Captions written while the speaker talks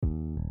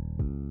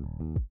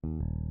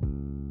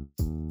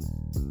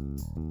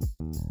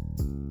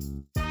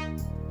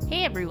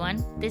Hey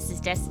everyone, this is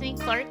Destiny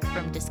Clark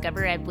from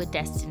Discover Ed with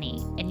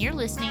Destiny, and you're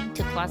listening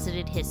to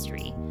Closeted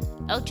History,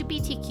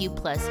 LGBTQ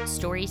plus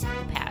stories of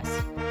the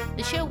past,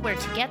 the show where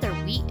together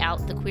we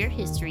out the queer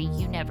history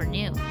you never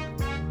knew.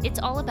 It's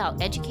all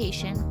about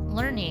education,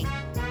 learning,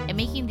 and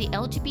making the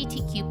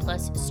LGBTQ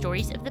plus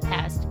stories of the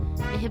past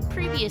that have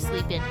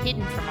previously been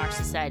hidden from our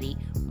society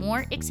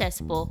more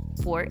accessible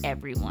for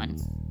everyone.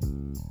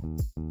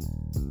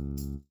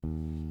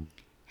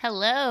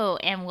 Hello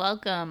and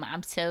welcome.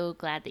 I'm so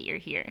glad that you're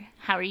here.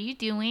 How are you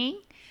doing?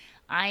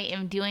 I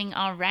am doing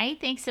all right.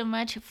 Thanks so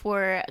much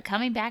for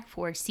coming back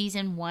for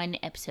Season 1,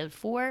 Episode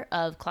 4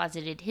 of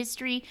Closeted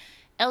History,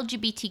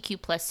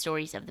 LGBTQ plus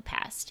stories of the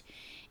past.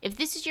 If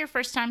this is your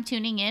first time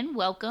tuning in,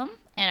 welcome,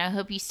 and I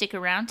hope you stick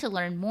around to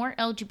learn more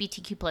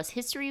LGBTQ plus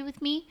history with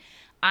me.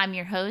 I'm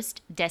your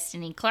host,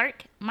 Destiny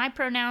Clark. My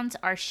pronouns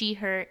are she,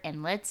 her,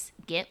 and let's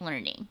get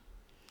learning.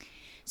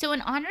 So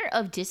in honor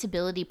of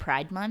Disability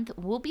Pride Month,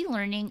 we'll be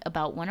learning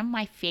about one of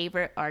my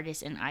favorite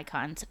artists and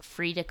icons,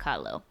 Frida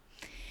Kahlo.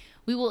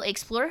 We will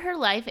explore her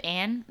life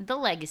and the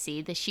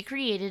legacy that she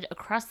created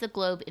across the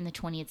globe in the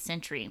 20th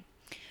century.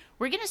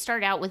 We're going to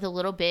start out with a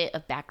little bit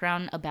of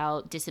background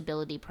about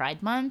Disability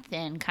Pride Month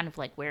and kind of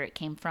like where it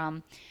came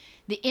from,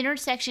 the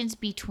intersections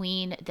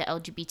between the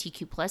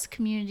LGBTQ plus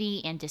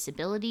community and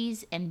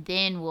disabilities, and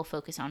then we'll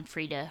focus on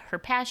Frida, her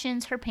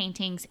passions, her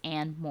paintings,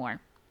 and more.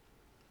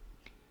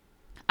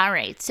 All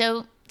right,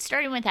 so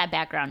starting with that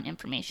background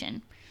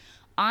information.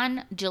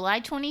 On July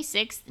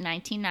 26,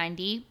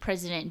 1990,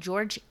 President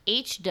George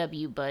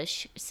H.W.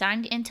 Bush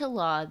signed into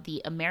law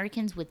the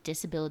Americans with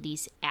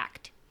Disabilities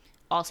Act,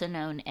 also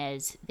known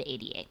as the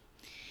ADA.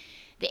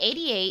 The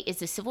ADA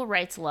is a civil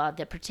rights law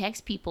that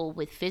protects people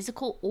with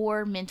physical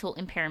or mental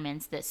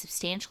impairments that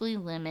substantially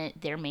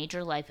limit their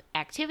major life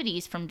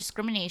activities from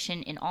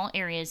discrimination in all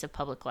areas of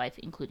public life,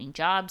 including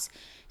jobs,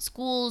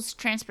 schools,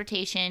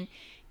 transportation,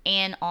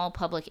 and all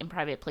public and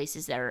private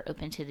places that are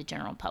open to the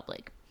general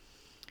public.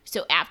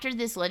 So after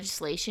this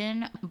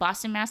legislation,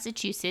 Boston,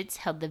 Massachusetts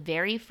held the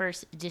very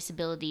first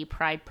Disability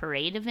Pride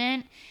Parade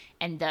event,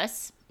 and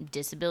thus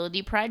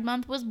Disability Pride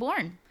Month was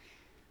born.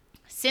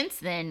 Since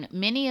then,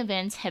 many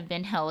events have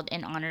been held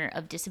in honor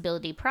of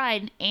Disability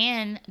Pride,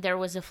 and there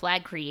was a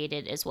flag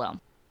created as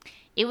well.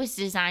 It was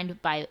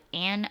designed by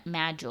Anne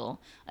Magel,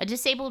 a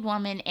disabled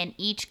woman, and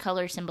each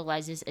color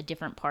symbolizes a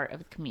different part of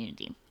the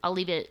community. I'll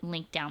leave it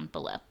linked down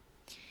below.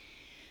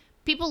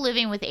 People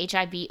living with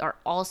HIV are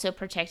also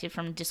protected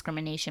from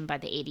discrimination by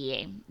the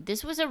ADA.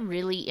 This was a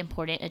really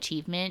important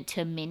achievement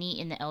to many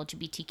in the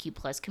LGBTQ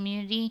plus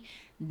community,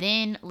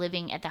 then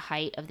living at the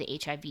height of the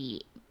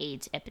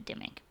HIV/AIDS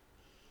epidemic.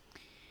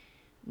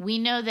 We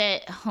know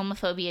that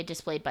homophobia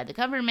displayed by the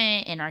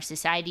government and our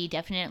society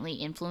definitely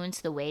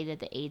influenced the way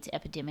that the AIDS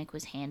epidemic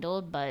was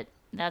handled, but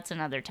that's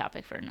another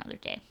topic for another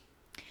day.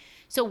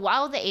 So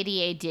while the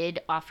ADA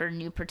did offer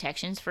new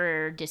protections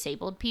for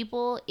disabled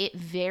people, it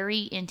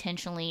very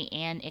intentionally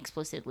and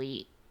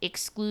explicitly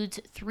excludes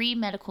 3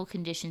 medical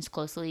conditions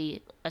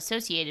closely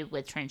associated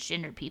with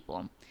transgender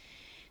people.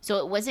 So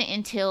it wasn't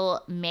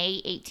until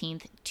May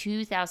 18th,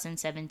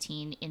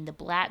 2017 in the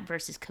Blatt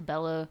versus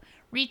Cabello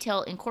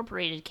Retail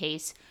Incorporated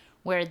case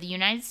where the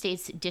United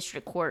States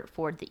District Court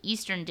for the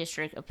Eastern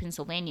District of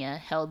Pennsylvania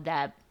held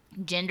that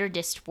gender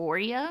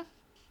dysphoria,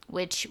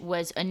 which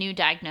was a new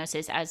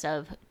diagnosis as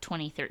of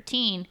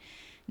 2013,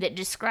 that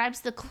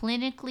describes the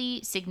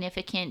clinically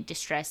significant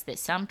distress that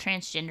some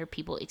transgender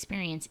people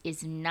experience,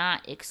 is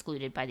not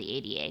excluded by the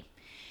ADA.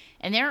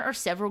 And there are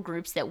several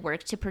groups that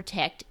work to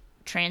protect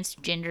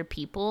transgender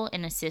people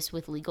and assist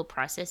with legal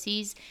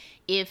processes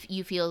if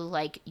you feel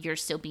like you're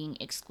still being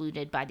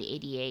excluded by the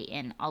ADA,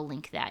 and I'll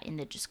link that in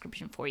the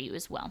description for you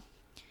as well.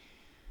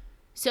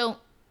 So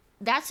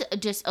that's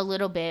just a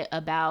little bit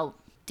about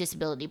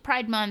Disability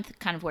Pride Month,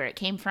 kind of where it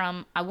came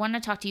from. I want to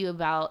talk to you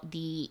about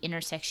the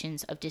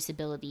intersections of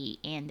disability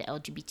and the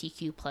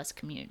LGBTQ plus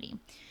community.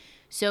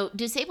 So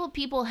disabled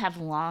people have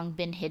long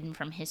been hidden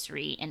from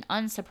history, and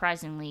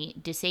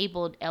unsurprisingly,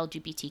 disabled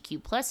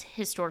LGBTQ plus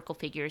historical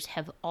figures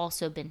have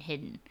also been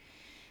hidden.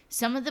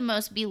 Some of the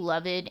most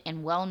beloved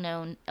and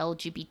well-known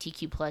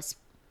LGBTQ plus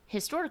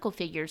historical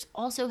figures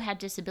also had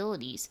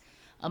disabilities.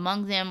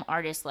 Among them,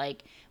 artists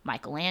like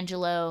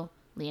Michelangelo,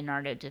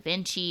 Leonardo da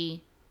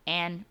Vinci,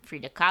 and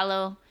Frida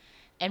Kahlo,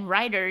 and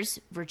writers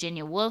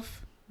Virginia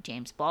Woolf,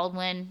 James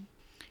Baldwin,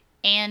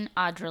 and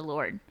Audre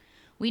Lorde.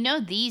 We know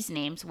these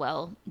names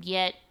well,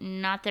 yet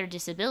not their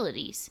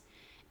disabilities.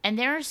 And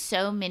there are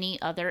so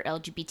many other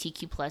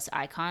LGBTQ plus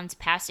icons,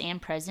 past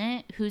and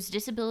present, whose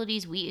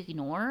disabilities we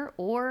ignore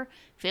or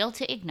fail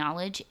to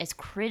acknowledge as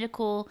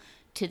critical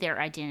to their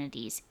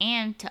identities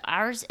and to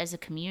ours as a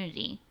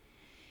community.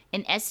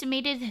 An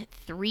estimated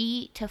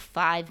 3 to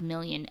 5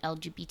 million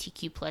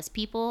LGBTQ plus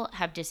people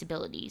have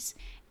disabilities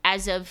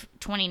as of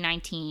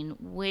 2019,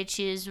 which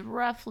is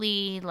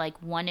roughly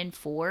like 1 in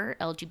 4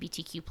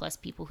 LGBTQ plus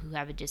people who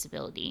have a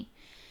disability.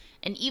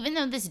 And even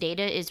though this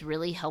data is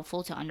really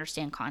helpful to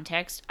understand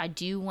context, I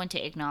do want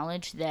to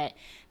acknowledge that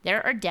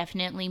there are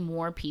definitely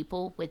more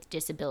people with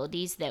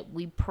disabilities that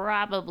we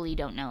probably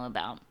don't know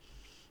about.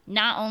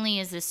 Not only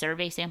is this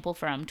survey sample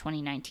from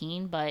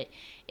 2019, but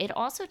it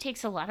also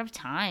takes a lot of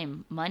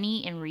time,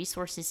 money, and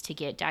resources to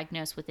get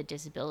diagnosed with a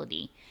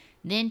disability.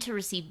 Then to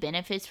receive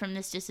benefits from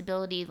this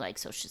disability, like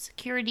Social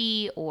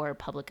Security or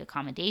public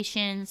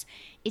accommodations,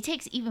 it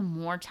takes even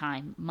more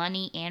time,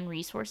 money, and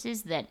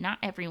resources that not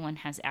everyone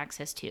has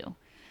access to.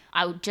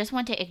 I just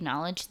want to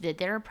acknowledge that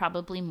there are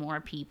probably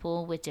more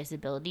people with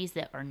disabilities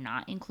that are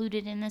not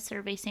included in the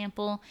survey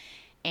sample,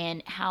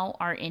 and how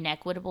our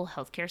inequitable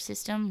healthcare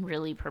system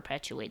really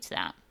perpetuates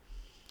that.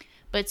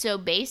 But so,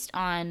 based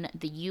on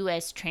the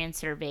US Trans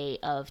Survey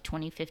of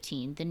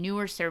 2015, the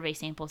newer survey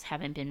samples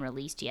haven't been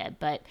released yet,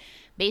 but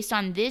based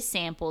on this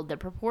sample, the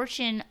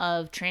proportion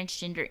of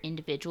transgender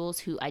individuals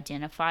who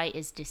identify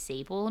as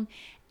disabled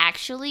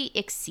actually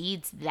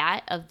exceeds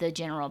that of the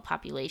general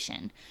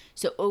population.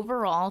 So,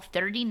 overall,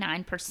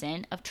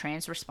 39% of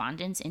trans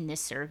respondents in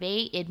this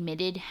survey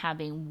admitted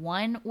having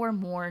one or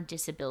more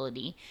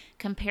disability,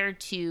 compared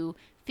to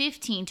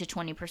 15 to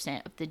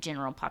 20% of the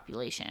general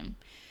population.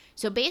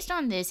 So, based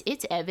on this,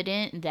 it's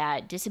evident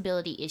that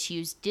disability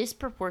issues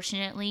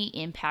disproportionately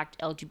impact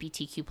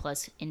LGBTQ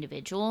plus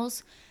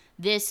individuals.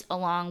 This,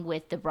 along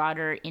with the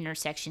broader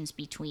intersections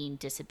between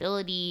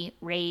disability,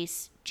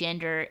 race,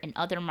 gender, and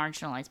other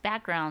marginalized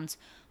backgrounds,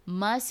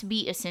 must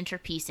be a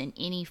centerpiece in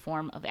any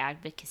form of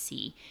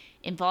advocacy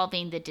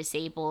involving the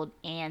disabled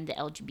and the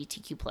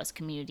LGBTQ plus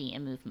community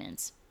and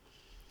movements.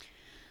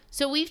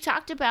 So we've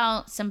talked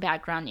about some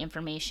background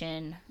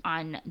information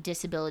on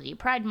Disability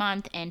Pride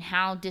Month and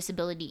how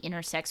disability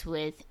intersects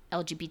with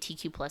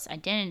LGBTQ plus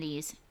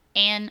identities.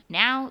 And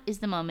now is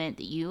the moment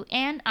that you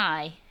and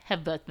I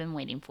have both been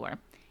waiting for.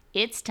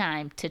 It's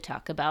time to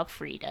talk about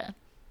Frida.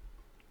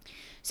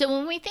 So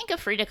when we think of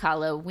Frida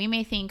Kahlo, we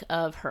may think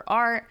of her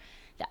art,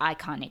 the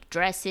iconic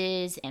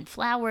dresses and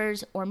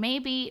flowers, or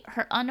maybe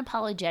her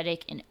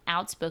unapologetic and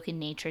outspoken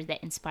nature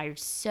that inspired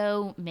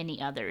so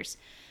many others.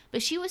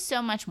 But she was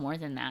so much more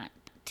than that.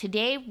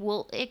 Today,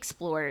 we'll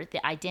explore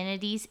the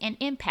identities and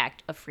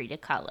impact of Frida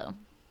Kahlo.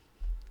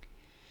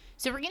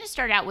 So we're going to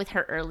start out with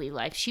her early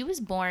life. She was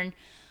born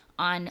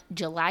on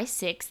July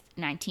 6,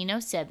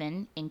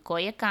 1907 in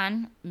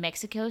Coyoacan,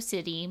 Mexico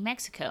City,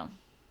 Mexico.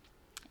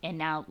 And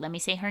now let me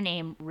say her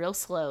name real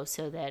slow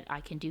so that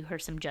I can do her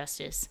some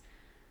justice.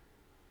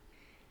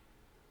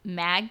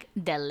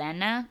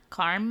 Magdalena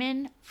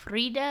Carmen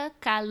Frida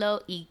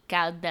Kahlo y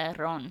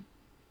Calderon.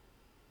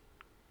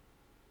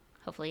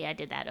 Hopefully I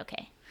did that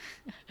okay.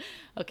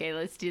 Okay,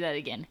 let's do that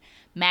again.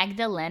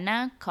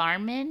 Magdalena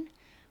Carmen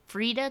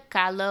Frida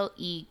Kahlo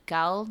y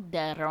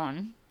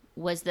Calderon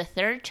was the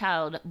third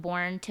child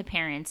born to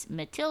parents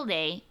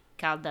Matilde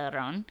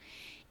Calderon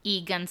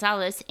y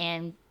Gonzalez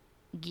and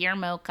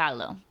Guillermo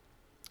Kahlo.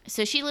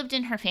 So she lived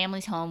in her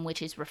family's home,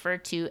 which is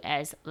referred to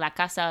as La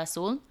Casa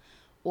Azul,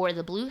 or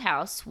the Blue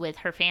House, with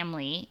her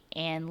family,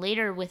 and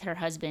later with her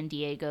husband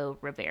Diego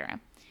Rivera.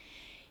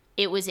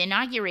 It was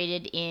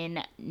inaugurated in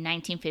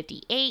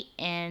 1958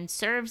 and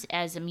serves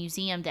as a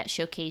museum that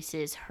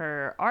showcases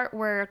her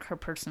artwork, her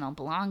personal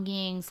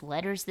belongings,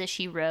 letters that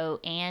she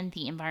wrote, and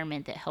the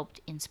environment that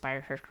helped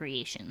inspire her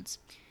creations.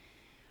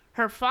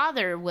 Her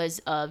father was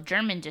of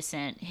German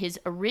descent. His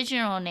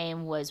original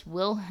name was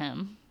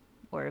Wilhelm,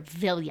 or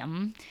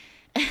William,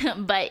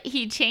 but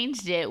he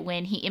changed it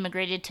when he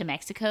immigrated to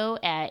Mexico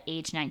at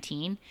age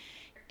 19.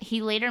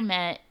 He later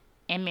met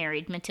and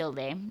married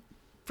Matilde,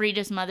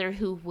 Frida's mother,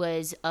 who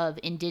was of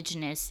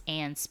indigenous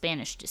and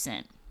Spanish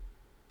descent.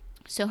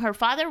 So her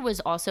father was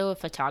also a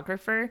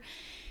photographer,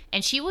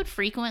 and she would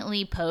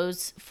frequently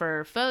pose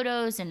for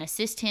photos and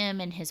assist him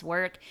in his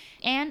work.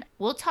 And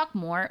we'll talk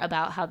more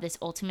about how this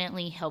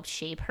ultimately helped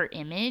shape her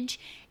image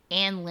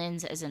and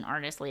lens as an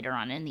artist later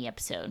on in the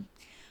episode.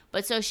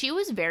 But so she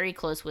was very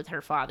close with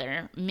her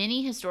father.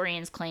 Many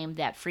historians claim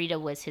that Frida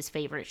was his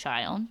favorite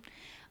child.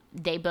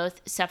 They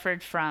both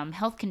suffered from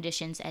health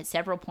conditions at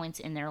several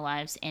points in their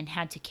lives and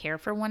had to care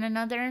for one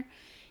another.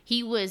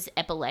 He was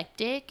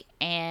epileptic,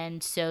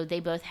 and so they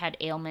both had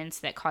ailments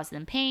that caused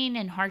them pain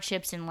and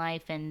hardships in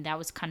life, and that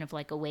was kind of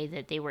like a way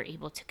that they were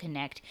able to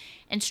connect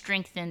and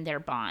strengthen their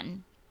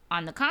bond.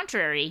 On the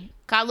contrary,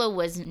 Kahlo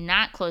was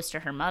not close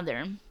to her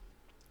mother,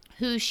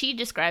 who she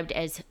described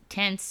as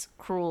tense,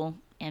 cruel,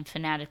 and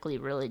fanatically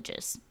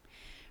religious.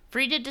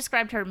 Frida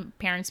described her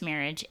parents'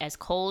 marriage as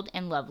cold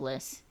and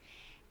loveless.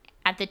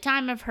 At the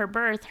time of her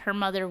birth, her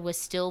mother was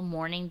still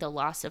mourning the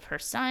loss of her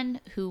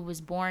son, who was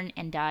born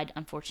and died,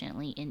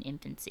 unfortunately, in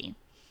infancy.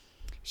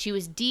 She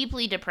was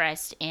deeply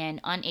depressed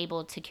and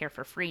unable to care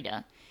for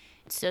Frida.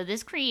 So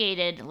this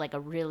created like a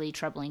really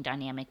troubling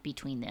dynamic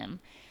between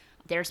them.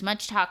 There's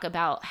much talk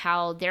about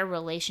how their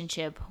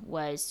relationship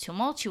was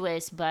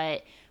tumultuous,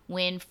 but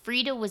When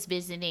Frida was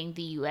visiting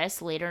the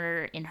US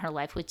later in her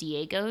life with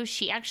Diego,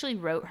 she actually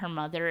wrote her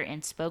mother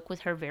and spoke with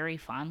her very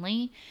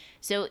fondly.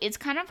 So it's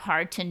kind of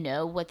hard to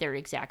know what their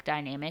exact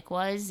dynamic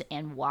was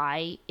and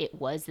why it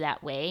was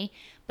that way.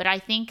 But I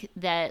think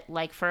that,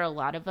 like for a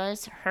lot of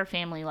us, her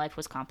family life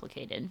was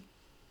complicated.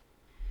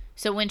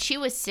 So when she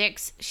was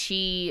 6,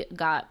 she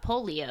got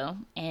polio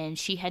and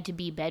she had to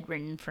be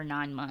bedridden for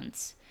 9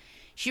 months.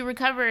 She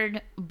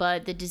recovered,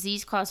 but the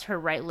disease caused her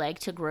right leg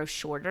to grow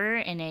shorter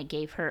and it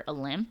gave her a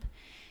limp.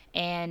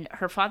 And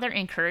her father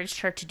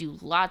encouraged her to do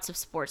lots of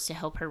sports to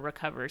help her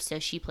recover. So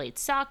she played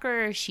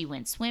soccer, she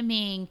went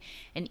swimming,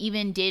 and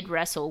even did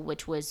wrestle,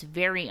 which was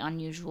very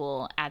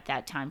unusual at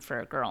that time for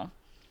a girl.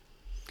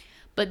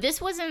 But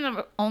this wasn't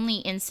the only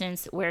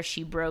instance where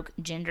she broke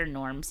gender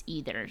norms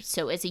either.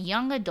 So, as a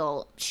young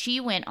adult, she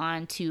went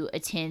on to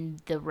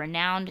attend the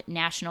renowned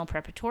National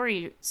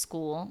Preparatory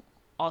School,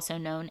 also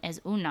known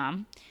as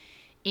UNAM,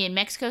 in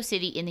Mexico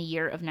City in the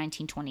year of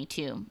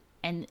 1922.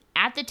 And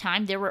at the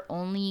time, there were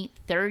only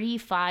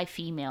 35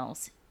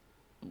 females.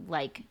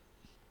 Like,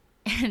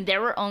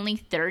 there were only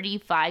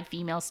 35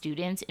 female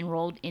students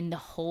enrolled in the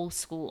whole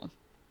school.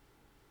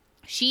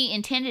 She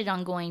intended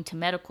on going to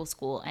medical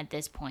school at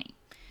this point.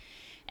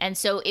 And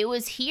so it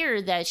was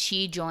here that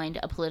she joined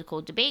a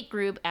political debate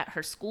group at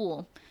her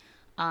school.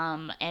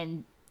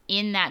 And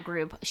in that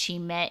group, she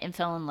met and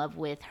fell in love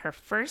with her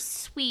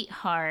first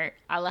sweetheart,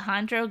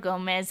 Alejandro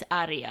Gomez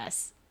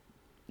Arias.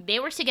 They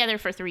were together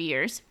for 3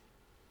 years.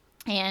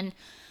 And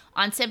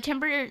on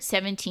September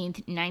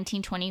 17th,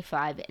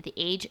 1925, at the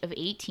age of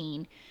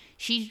 18,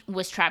 she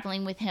was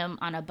traveling with him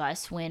on a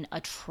bus when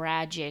a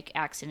tragic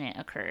accident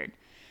occurred.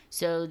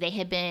 So they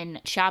had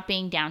been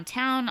shopping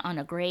downtown on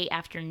a gray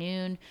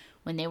afternoon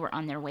when they were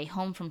on their way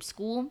home from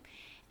school.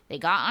 They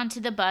got onto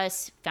the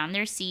bus, found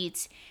their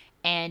seats,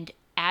 and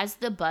as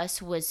the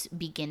bus was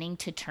beginning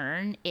to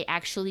turn, it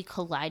actually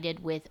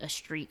collided with a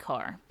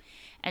streetcar.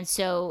 And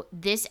so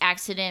this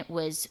accident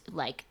was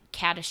like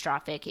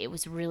catastrophic. It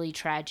was really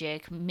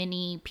tragic.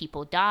 Many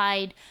people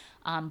died,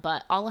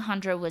 but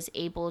Alejandro was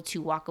able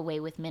to walk away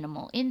with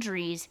minimal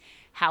injuries.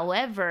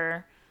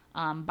 However,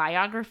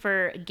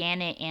 biographer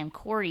Gannett and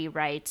Corey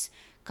writes,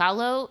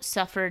 Kahlo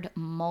suffered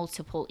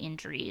multiple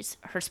injuries.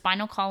 Her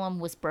spinal column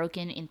was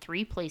broken in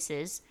 3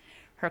 places.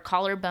 Her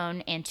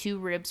collarbone and 2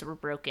 ribs were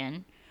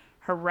broken.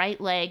 Her right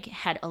leg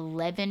had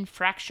 11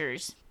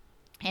 fractures,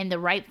 and the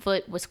right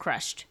foot was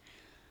crushed.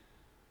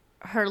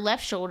 Her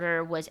left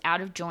shoulder was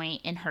out of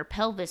joint, and her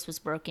pelvis was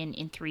broken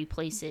in 3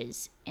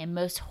 places. And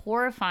most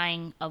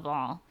horrifying of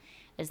all,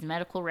 as the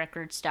medical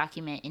records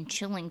document in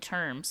chilling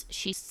terms,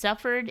 she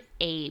suffered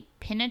a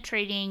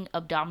penetrating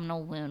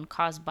abdominal wound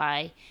caused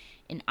by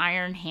an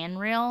iron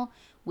handrail,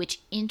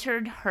 which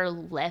entered her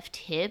left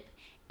hip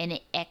and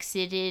it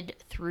exited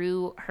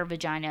through her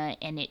vagina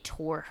and it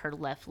tore her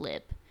left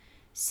lip.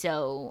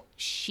 So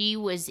she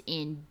was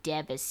in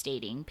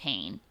devastating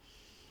pain.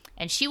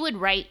 And she would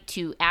write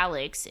to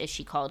Alex, as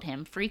she called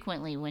him,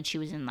 frequently when she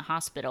was in the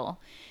hospital.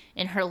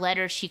 In her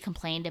letter, she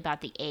complained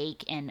about the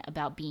ache and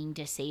about being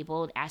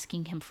disabled,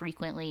 asking him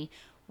frequently,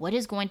 what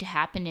is going to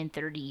happen in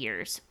 30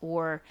 years?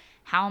 Or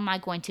how am I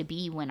going to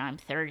be when I'm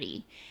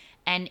 30?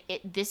 And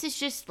this is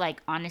just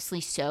like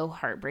honestly so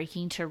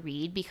heartbreaking to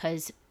read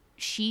because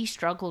she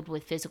struggled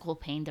with physical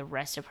pain the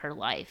rest of her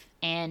life.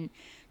 And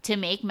to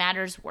make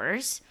matters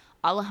worse,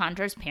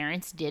 Alejandro's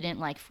parents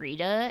didn't like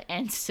Frida,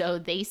 and so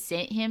they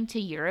sent him to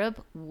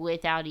Europe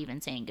without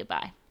even saying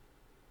goodbye.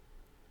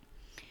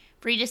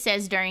 Frida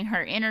says during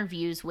her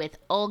interviews with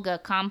Olga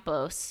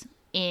Campos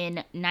in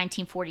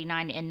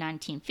 1949 and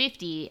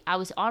 1950, I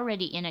was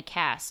already in a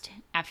cast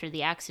after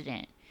the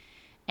accident.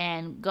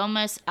 And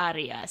Gomez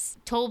Arias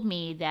told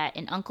me that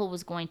an uncle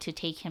was going to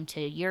take him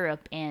to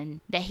Europe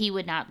and that he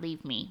would not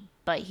leave me,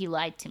 but he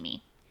lied to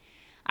me.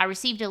 I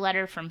received a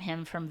letter from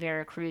him from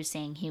Veracruz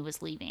saying he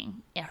was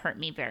leaving. It hurt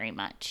me very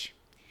much.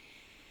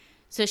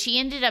 So she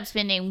ended up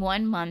spending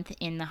 1 month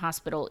in the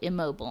hospital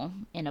immobile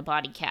in a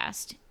body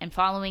cast. And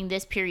following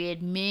this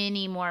period,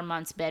 many more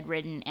months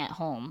bedridden at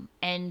home.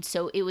 And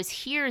so it was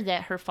here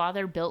that her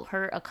father built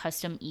her a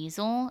custom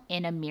easel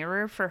and a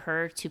mirror for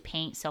her to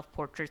paint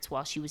self-portraits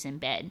while she was in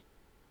bed.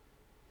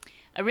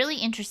 A really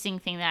interesting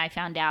thing that I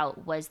found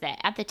out was that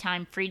at the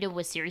time, Frida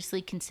was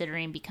seriously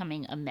considering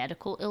becoming a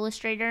medical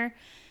illustrator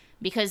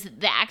because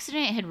the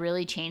accident had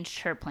really changed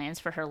her plans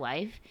for her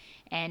life.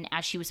 And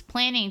as she was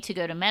planning to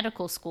go to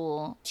medical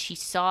school, she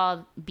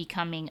saw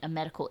becoming a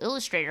medical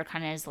illustrator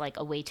kind of as like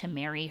a way to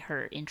marry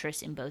her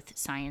interest in both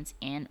science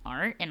and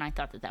art. And I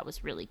thought that that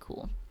was really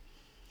cool.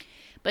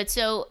 But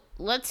so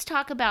let's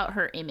talk about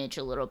her image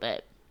a little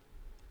bit.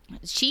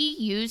 She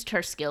used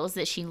her skills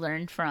that she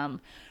learned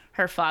from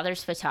her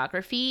father's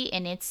photography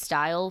and its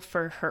style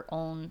for her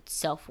own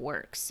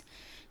self-works.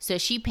 So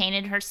she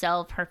painted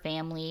herself, her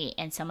family,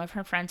 and some of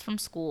her friends from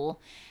school.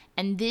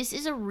 And this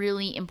is a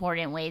really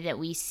important way that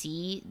we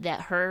see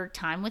that her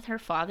time with her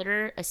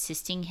father,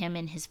 assisting him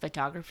in his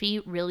photography,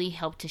 really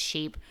helped to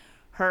shape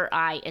her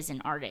eye as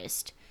an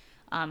artist.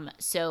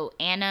 So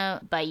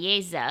Ana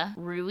Baeza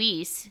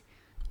Ruiz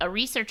a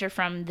researcher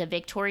from the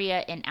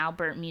Victoria and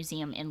Albert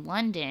Museum in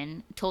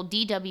London told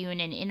DW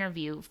in an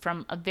interview,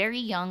 from a very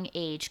young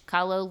age,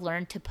 Kahlo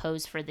learned to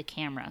pose for the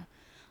camera,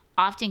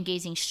 often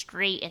gazing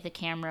straight at the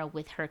camera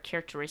with her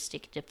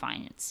characteristic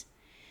defiance.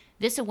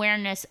 This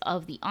awareness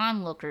of the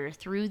onlooker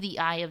through the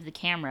eye of the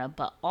camera,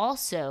 but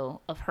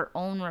also of her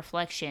own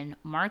reflection,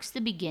 marks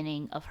the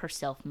beginning of her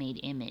self-made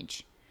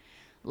image.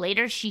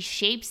 Later, she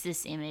shapes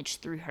this image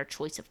through her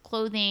choice of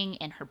clothing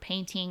and her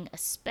painting,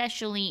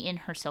 especially in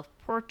her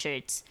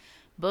self-portraits,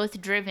 both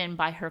driven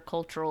by her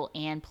cultural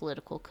and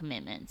political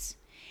commitments.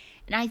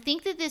 And I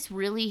think that this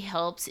really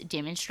helps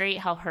demonstrate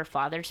how her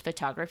father's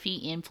photography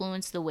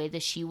influenced the way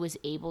that she was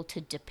able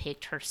to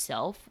depict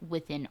herself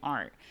within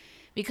art,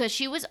 because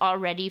she was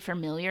already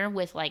familiar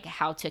with like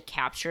how to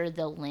capture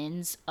the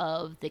lens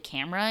of the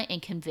camera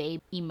and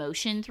convey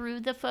emotion through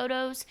the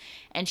photos,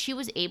 and she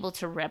was able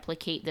to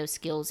replicate those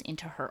skills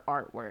into her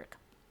artwork.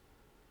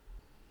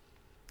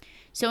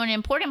 So an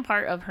important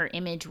part of her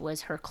image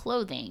was her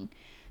clothing.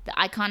 The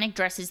iconic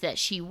dresses that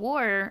she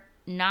wore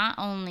not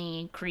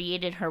only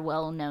created her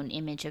well-known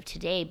image of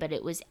today, but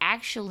it was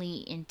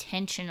actually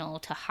intentional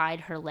to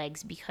hide her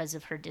legs because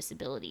of her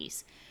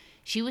disabilities.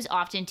 She was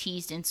often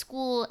teased in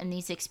school, and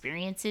these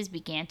experiences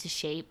began to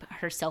shape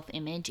her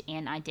self-image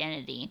and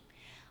identity.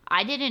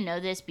 I didn't know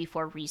this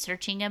before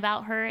researching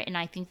about her, and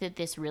I think that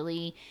this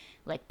really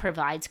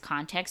provides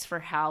context for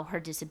how her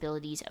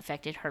disabilities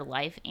affected her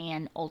life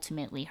and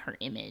ultimately her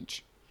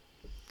image.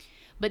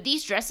 But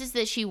these dresses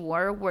that she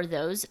wore were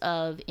those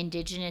of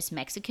indigenous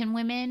Mexican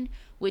women,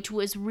 which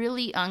was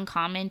really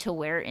uncommon to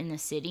wear in the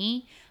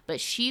city, but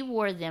she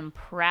wore them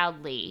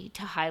proudly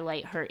to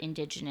highlight her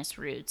indigenous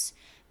roots.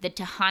 The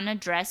Tejana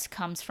dress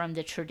comes from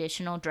the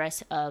traditional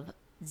dress of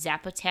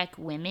Zapotec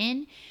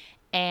women,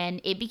 and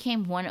it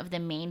became one of the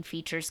main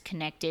features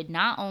connected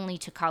not only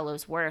to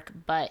Kahlo's work,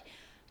 but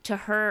to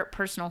her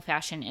personal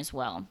fashion as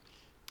well.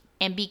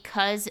 And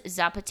because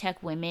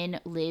Zapotec women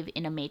live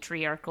in a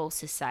matriarchal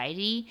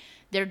society,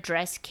 their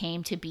dress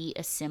came to be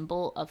a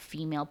symbol of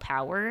female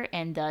power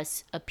and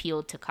thus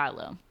appealed to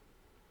Kahlo.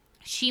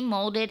 She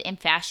molded and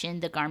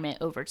fashioned the garment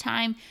over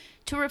time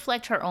to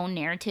reflect her own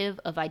narrative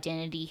of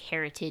identity,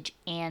 heritage,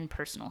 and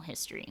personal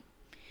history.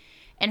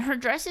 And her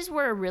dresses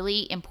were a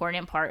really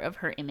important part of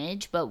her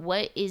image, but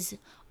what is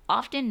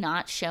often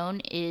not shown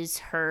is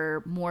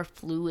her more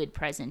fluid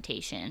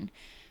presentation.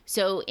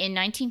 So in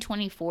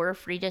 1924,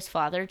 Frida's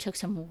father took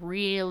some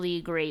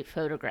really great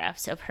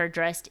photographs of her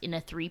dressed in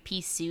a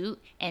three-piece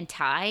suit and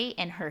tie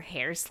and her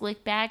hair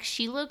slicked back.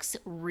 She looks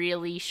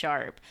really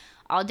sharp.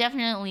 I'll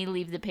definitely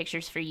leave the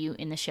pictures for you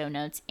in the show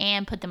notes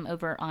and put them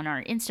over on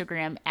our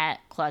Instagram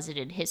at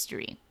Closeted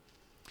History.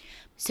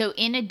 So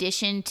in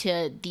addition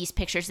to these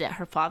pictures that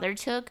her father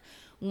took,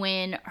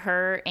 when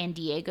her and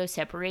Diego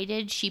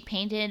separated, she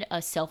painted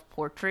a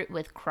self-portrait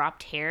with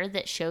cropped hair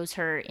that shows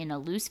her in a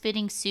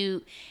loose-fitting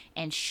suit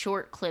and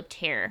short-clipped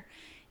hair.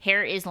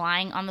 Hair is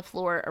lying on the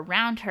floor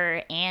around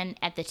her, and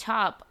at the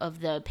top of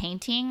the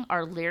painting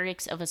are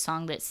lyrics of a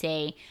song that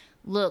say,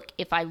 "Look,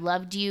 if I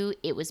loved you,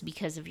 it was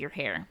because of your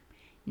hair.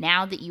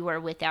 Now that you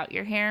are without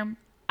your hair,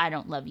 I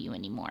don't love you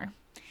anymore."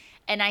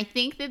 And I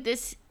think that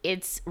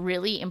it's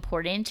really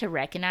important to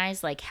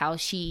recognize how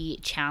she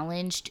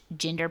challenged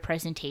gender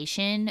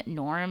presentation,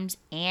 norms,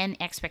 and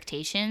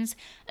expectations,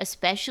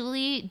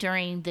 especially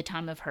during the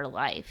time of her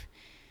life.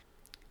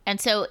 And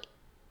so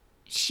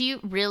she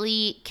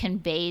really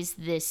conveys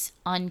this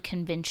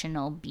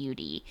unconventional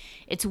beauty.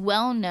 It's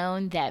well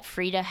known that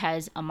Frida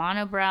has a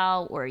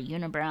monobrow or a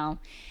unibrow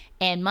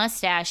and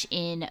mustache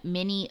in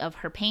many of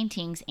her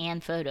paintings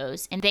and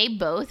photos, and they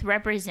both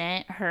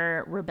represent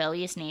her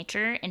rebellious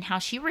nature and how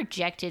she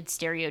rejected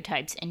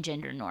stereotypes and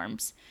gender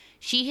norms.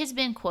 She has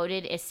been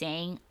quoted as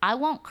saying, "I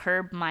won't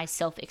curb my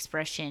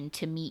self-expression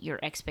to meet your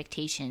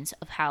expectations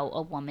of how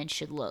a woman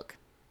should look."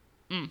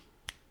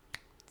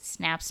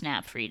 Snap,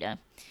 snap, Frida.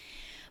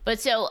 But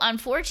so,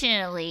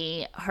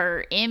 unfortunately,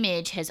 her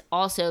image has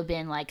also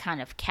been kind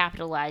of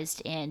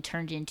capitalized and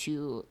turned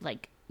into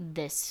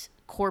this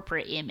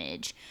corporate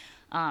image.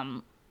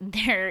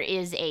 There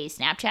is a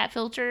Snapchat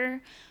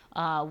filter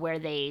where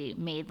they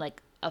made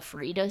a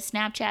Frida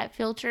Snapchat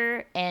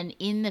filter, and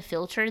in the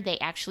filter they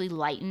actually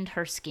lightened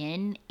her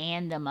skin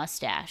and the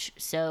mustache.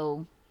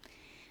 So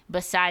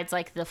besides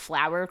the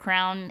flower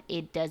crown,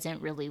 it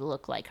doesn't really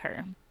look like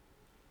her.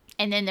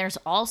 And then there's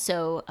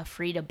also a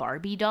Frida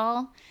Barbie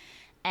doll.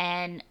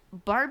 And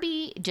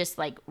Barbie just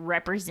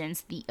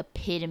represents the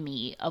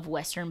epitome of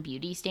Western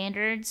beauty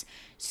standards.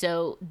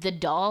 So the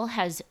doll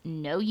has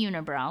no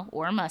unibrow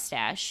or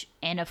mustache,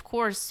 and of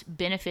course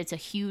benefits a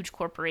huge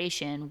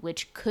corporation,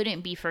 which couldn't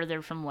be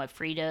further from what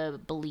Frida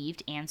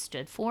believed and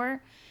stood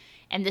for.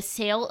 And the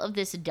sale of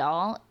this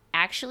doll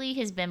actually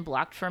has been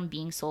blocked from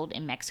being sold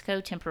in Mexico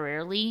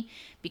temporarily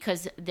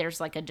because there's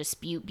a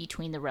dispute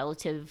between the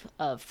relative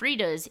of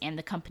Frida's and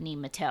the company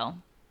Mattel.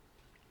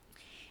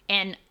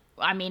 And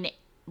I mean,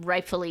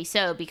 rightfully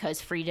so,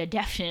 because Frida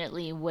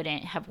definitely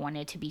wouldn't have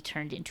wanted to be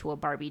turned into a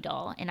Barbie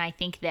doll. And I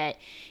think that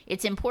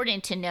it's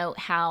important to note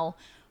how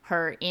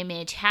her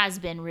image has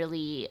been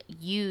really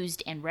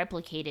used and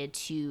replicated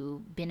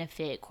to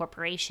benefit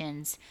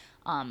corporations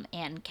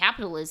and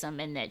capitalism,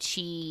 and that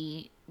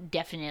she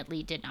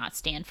definitely did not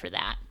stand for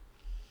that.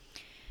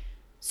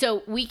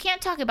 So we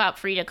can't talk about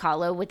Frida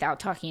Kahlo without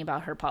talking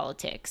about her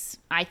politics.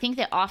 I think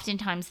that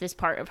oftentimes this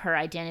part of her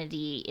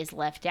identity is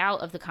left out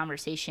of the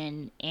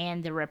conversation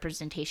and the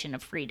representation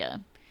of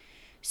Frida.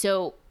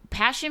 So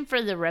passion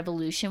for the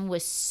revolution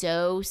was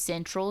so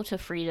central to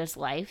Frida's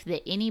life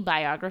that any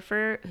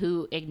biographer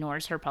who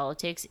ignores her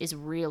politics is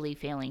really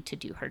failing to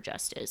do her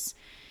justice.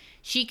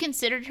 She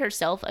considered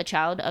herself a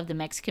child of the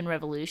Mexican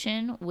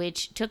Revolution,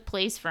 which took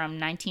place from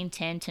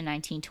 1910 to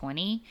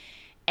 1920.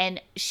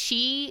 And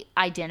she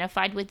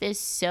identified with this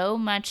so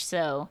much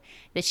so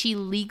that she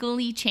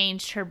legally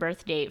changed her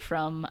birth date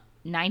from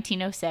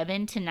 1907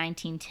 to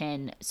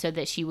 1910 so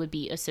that she would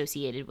be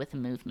associated with the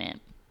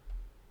movement.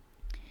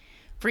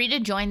 Frida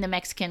joined the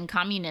Mexican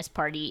Communist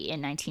Party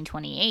in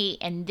 1928,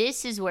 and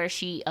this is where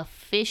she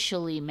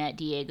officially met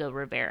Diego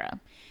Rivera.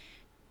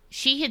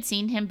 She had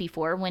seen him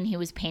before when he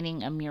was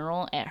painting a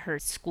mural at her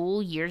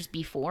school years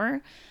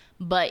before,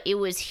 but it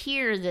was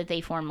here that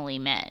they formally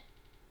met.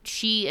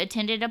 She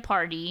attended a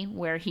party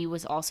where he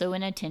was also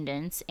in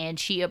attendance, and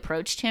she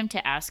approached him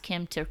to ask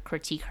him to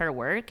critique her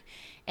work,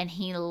 and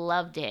he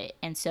loved it,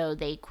 and so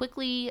they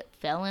quickly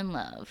fell in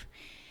love.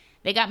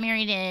 They got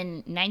married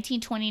in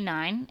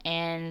 1929,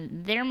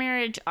 and their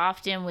marriage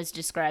often was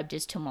described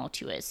as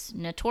tumultuous.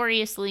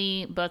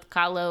 Notoriously, both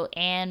Kahlo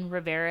and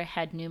Rivera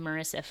had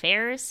numerous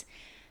affairs.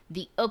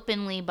 The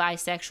openly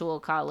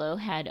bisexual Kahlo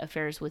had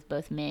affairs with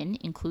both men,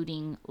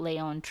 including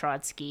Leon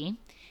Trotsky,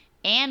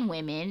 and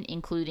women,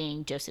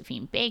 including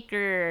Josephine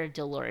Baker,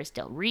 Dolores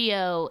Del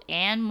Rio,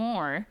 and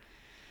more.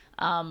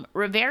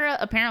 Rivera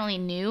apparently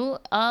knew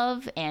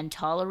of and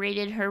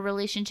tolerated her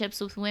relationships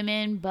with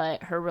women,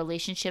 but her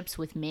relationships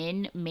with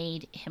men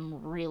made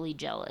him really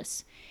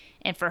jealous.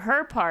 And for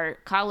her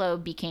part, Kahlo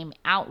became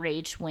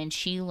outraged when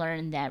she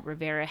learned that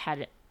Rivera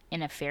had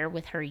an affair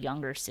with her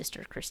younger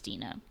sister,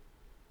 Christina.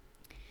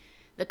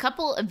 The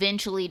couple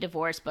eventually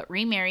divorced but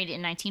remarried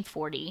in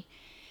 1940,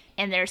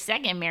 and their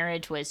second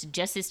marriage was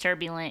just as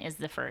turbulent as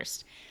the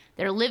first.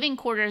 Their living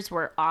quarters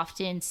were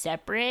often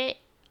separate,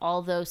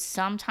 although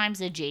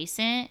sometimes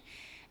adjacent.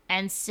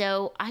 And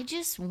so I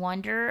just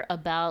wonder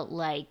about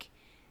like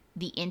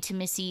the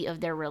intimacy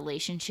of their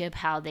relationship,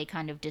 how they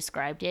kind of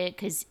described it,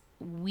 because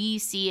we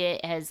see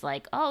it as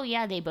like, oh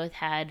yeah, they both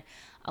had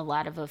a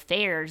lot of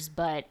affairs,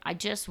 but I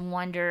just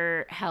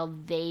wonder how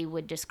they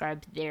would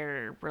describe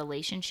their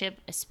relationship,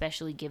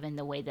 especially given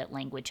the way that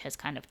language has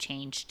kind of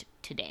changed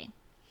today.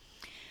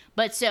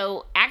 But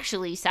so,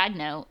 actually, side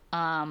note,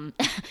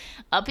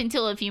 up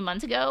until a few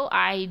months ago,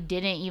 I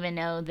didn't even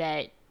know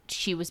that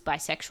she was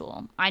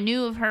bisexual. I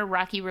knew of her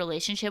rocky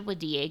relationship with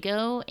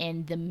Diego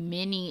and the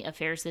many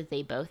affairs that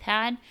they both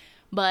had,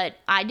 but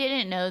I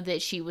didn't know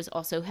that she was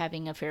also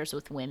having affairs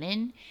with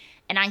women.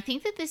 And I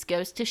think that this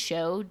goes to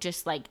show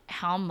just like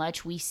how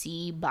much we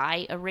see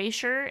bi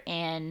erasure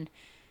and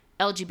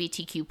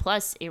LGBTQ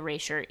plus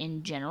erasure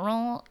in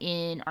general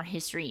in our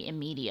history and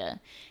media.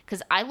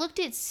 Because I looked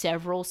at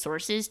several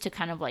sources to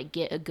kind of like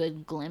get a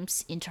good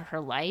glimpse into her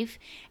life.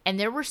 And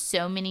there were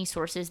so many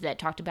sources that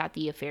talked about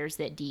the affairs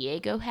that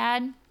Diego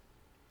had.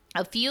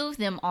 A few of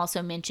them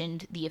also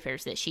mentioned the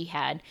affairs that she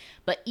had,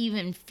 but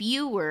even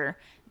fewer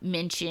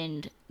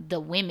mentioned the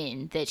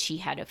women that she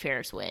had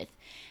affairs with.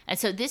 And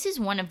so this is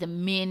one of the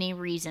many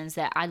reasons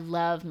that I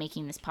love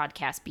making this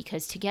podcast,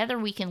 because together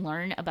we can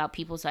learn about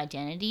people's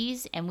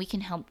identities and we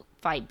can help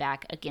fight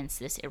back against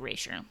this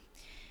erasure.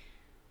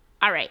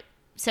 All right,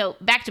 so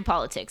back to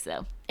politics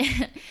though.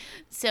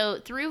 So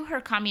through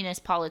her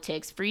communist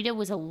politics, Frida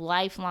was a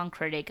lifelong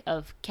critic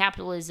of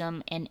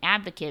capitalism and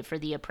advocate for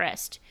the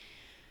oppressed.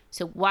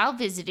 So while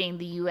visiting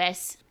the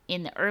U.S.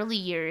 in the early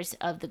years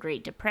of the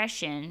Great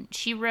Depression,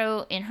 she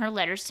wrote in her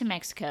letters to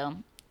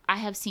Mexico, "I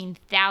have seen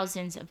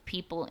thousands of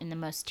people in the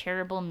most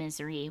terrible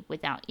misery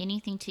without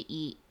anything to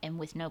eat and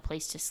with no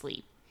place to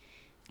sleep.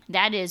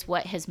 That is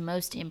what has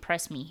most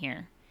impressed me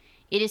here.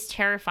 It is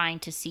terrifying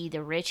to see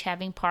the rich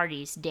having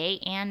parties day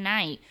and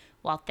night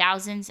while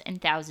thousands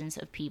and thousands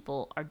of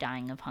people are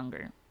dying of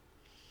hunger."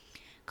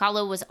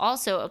 Kahlo was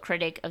also a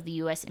critic of the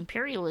U.S.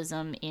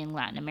 imperialism in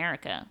Latin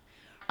America.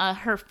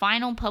 Her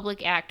final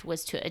public act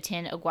was to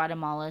attend a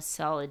Guatemala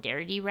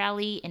solidarity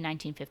rally in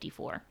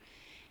 1954.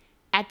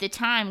 At the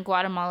time,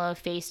 Guatemala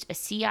faced a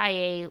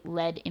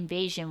CIA-led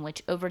invasion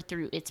which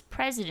overthrew its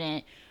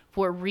president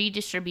for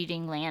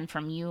redistributing land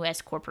from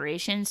U.S.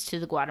 corporations to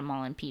the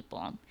Guatemalan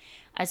people.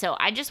 So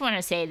I just want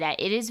to say that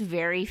it is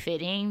very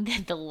fitting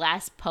that the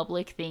last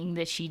public thing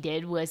that she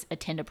did was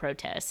attend a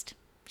protest.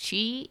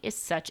 She is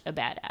such a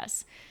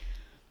badass.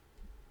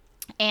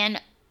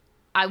 And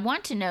I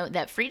want to note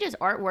that Frida's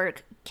artwork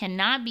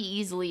cannot be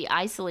easily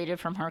isolated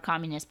from her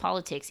communist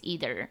politics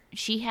either.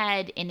 She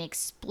had an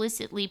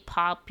explicitly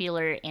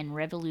popular and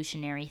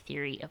revolutionary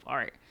theory of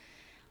art.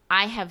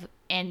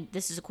 And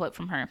this is a quote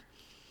from her,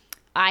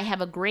 "I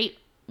have a great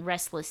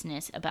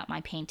restlessness about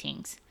my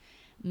paintings.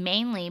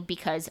 mainly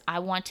because I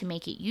want to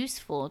make it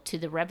useful to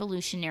the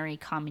revolutionary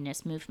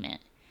communist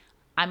movement.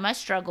 I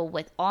must struggle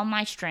with all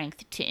my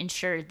strength to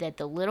ensure that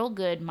the little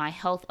good my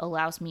health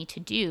allows me to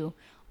do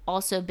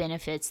also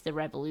benefits the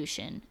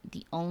revolution,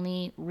 the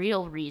only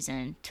real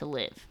reason to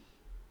live.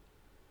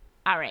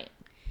 All right.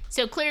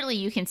 So clearly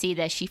you can see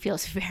that she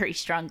feels very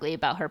strongly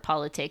about her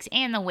politics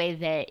and the way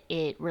that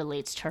it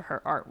relates to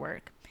her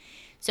artwork.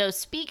 So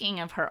speaking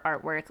of her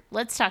artwork,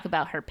 let's talk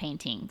about her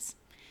paintings.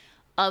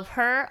 Of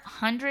her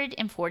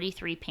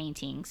 143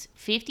 paintings,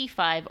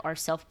 55 are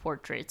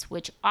self-portraits,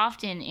 which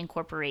often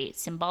incorporate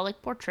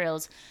symbolic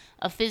portrayals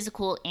of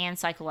physical and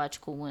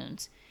psychological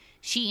wounds.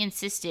 She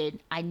insisted,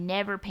 I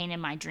never painted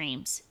my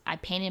dreams. I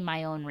painted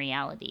my own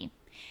reality.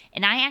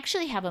 And I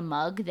actually have a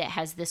mug that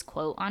has this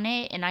quote on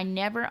it, and I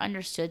never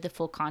understood the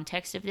full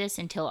context of this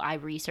until I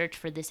researched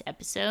for this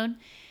episode.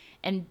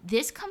 And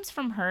this comes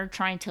from her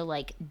trying to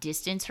like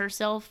distance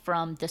herself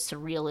from the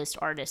surrealist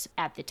artists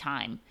at the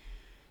time.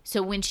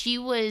 So when she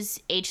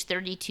was age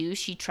 32,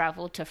 she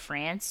traveled to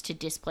France to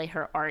display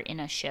her art in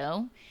a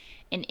show.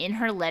 And in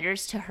her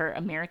letters to her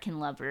American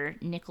lover,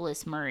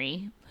 Nicholas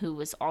Murray, who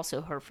was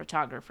also her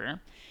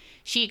photographer,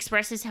 she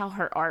expresses how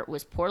her art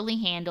was poorly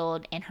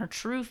handled and her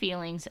true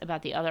feelings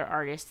about the other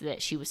artists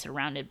that she was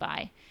surrounded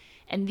by.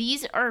 And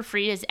these are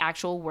Frida's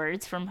actual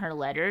words from her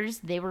letters.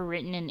 They were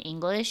written in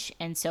English,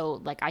 and so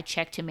like I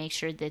checked to make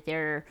sure that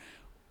there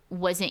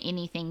wasn't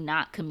anything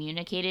not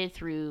communicated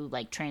through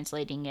like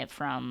translating it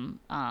from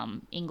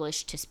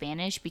English to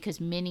Spanish, because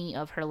many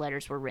of her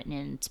letters were written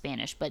in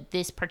Spanish, but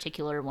this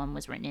particular one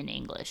was written in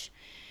English.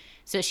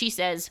 So she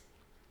says,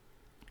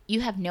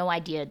 "You have no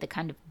idea the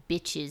kind of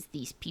bitches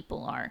these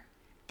people are.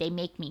 They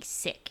make me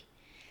sick.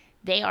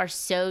 They are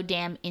so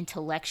damn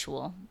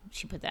intellectual,"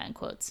 she put that in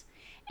quotes,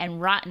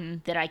 "and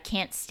rotten that I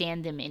can't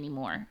stand them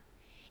anymore.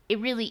 It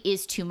really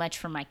is too much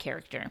for my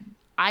character.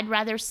 I'd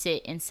rather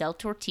sit and sell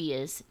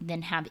tortillas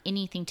than have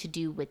anything to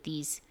do with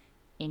these,"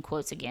 in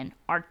quotes again,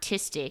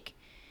 "artistic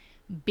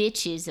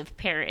bitches of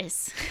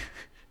Paris."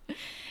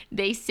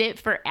 They sit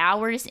for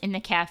hours in the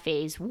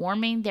cafes,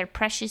 warming their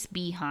precious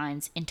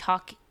behinds, and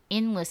talk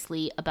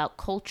endlessly about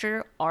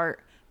culture,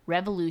 art,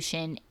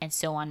 revolution, and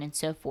so on and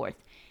so forth,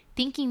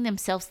 thinking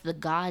themselves the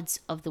gods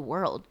of the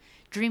world,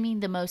 dreaming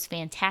the most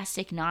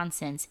fantastic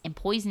nonsense, and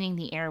poisoning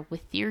the air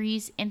with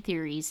theories and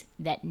theories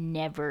that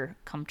never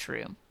come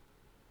true.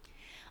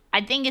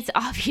 I think it's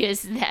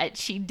obvious that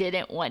she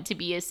didn't want to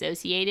be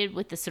associated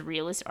with the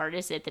surrealist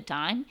artists at the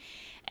time.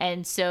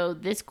 And so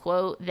this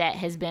quote that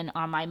has been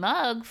on my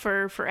mug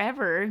for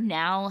forever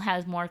now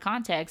has more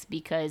context,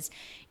 because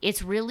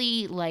it's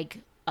really like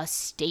a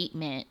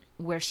statement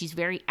where she's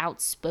very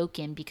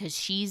outspoken because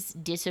she's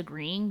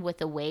disagreeing with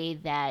the way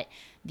that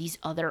these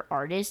other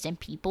artists and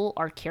people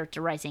are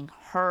characterizing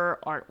her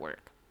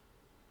artwork.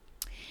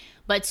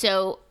 But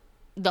so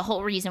the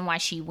whole reason why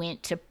she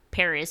went to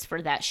Paris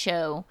for that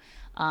show,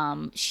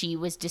 she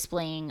was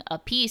displaying a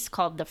piece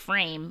called The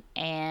Frame,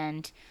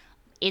 and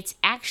it's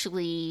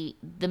actually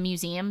the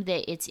museum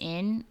that it's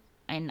in,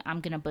 and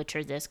I'm going to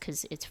butcher this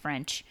because it's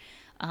French,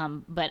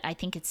 but I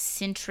think it's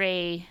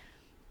Centre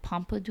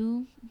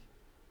Pompidou,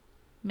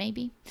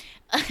 maybe.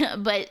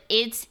 But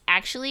it's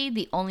actually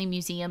the only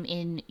museum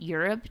in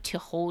Europe to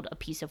hold a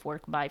piece of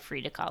work by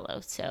Frida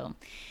Kahlo. So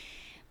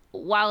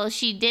while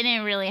she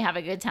didn't really have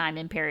a good time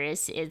in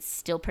Paris, it's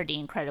still pretty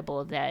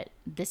incredible that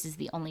this is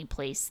the only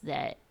place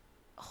that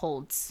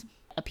holds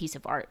a piece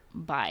of art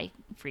by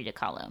Frida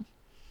Kahlo.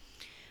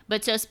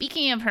 But so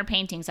speaking of her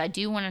paintings, I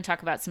do want to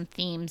talk about some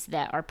themes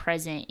that are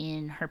present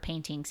in her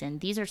paintings.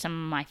 And these are some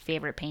of my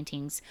favorite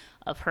paintings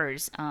of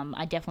hers.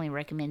 I definitely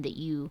recommend that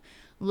you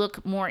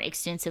look more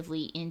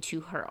extensively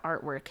into her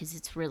artwork because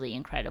it's really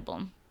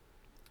incredible.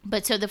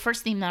 But so the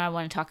first theme that I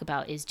want to talk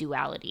about is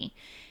duality.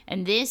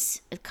 And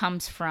this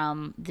comes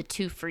from the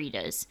two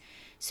Fridas.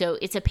 So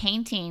it's a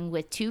painting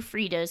with two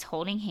Fridas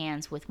holding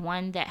hands, with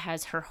one that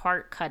has her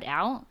heart cut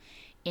out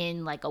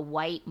in like a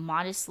white,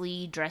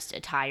 modestly dressed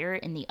attire,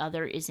 and the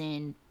other is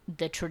in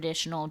the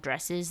traditional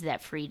dresses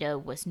that Frida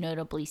was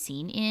notably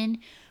seen in,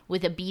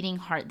 with a beating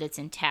heart that's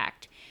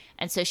intact.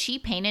 And so she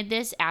painted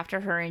this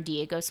after her and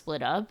Diego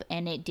split up,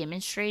 and it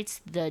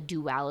demonstrates the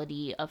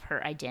duality of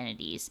her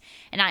identities.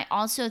 And I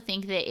also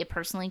think that it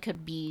personally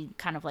could be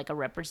kind of like a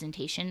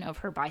representation of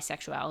her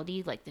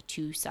bisexuality, like the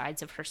two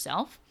sides of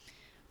herself.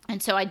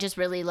 And so I just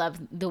really love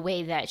the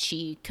way that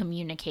she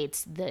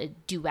communicates the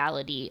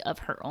duality of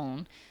her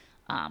own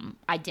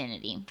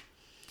identity.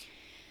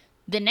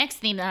 The next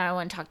theme that I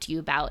want to talk to you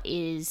about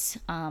is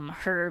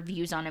her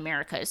views on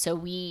America. So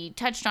we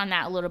touched on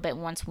that a little bit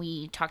once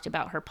we talked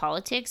about her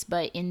politics,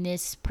 but in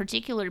this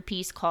particular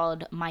piece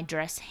called My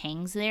Dress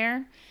Hangs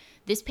There,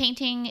 this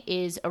painting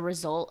is a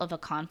result of a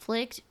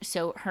conflict.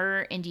 So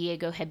her and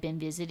Diego had been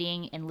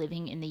visiting and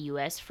living in the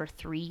U.S. for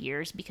 3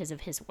 years because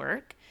of his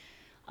work.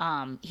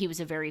 He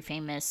was a very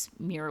famous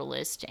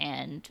muralist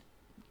and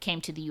came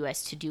to the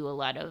U.S. to do a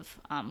lot of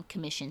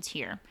commissions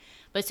here.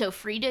 But so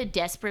Frida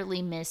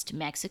desperately missed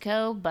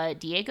Mexico, but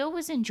Diego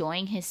was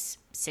enjoying his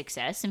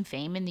success and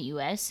fame in the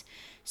U.S.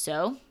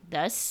 So,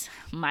 thus,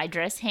 My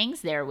Dress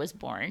Hangs There was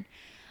born.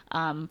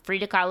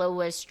 Frida Kahlo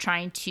was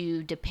trying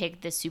to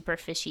depict the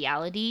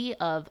superficiality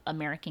of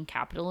American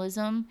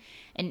capitalism.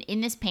 And in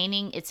this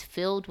painting, it's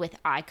filled with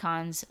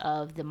icons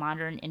of the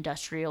modern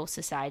industrial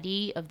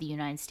society of the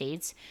United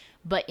States,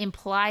 but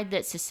implied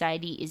that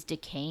society is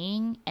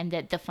decaying and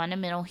that the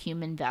fundamental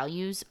human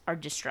values are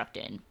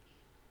destructed.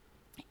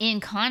 In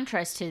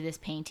contrast to this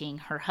painting,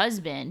 her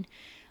husband,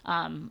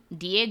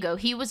 Diego,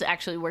 he was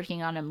actually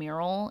working on a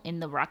mural in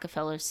the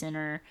Rockefeller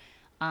Center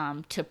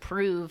to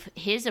prove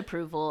his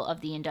approval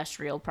of the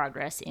industrial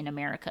progress in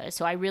America.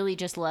 So I really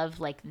just love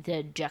like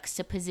the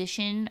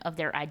juxtaposition of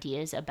their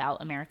ideas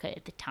about America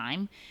at the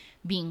time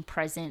being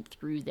present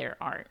through their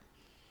art.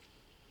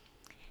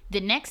 The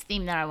next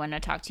theme that I want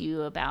to talk to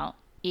you about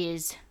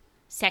is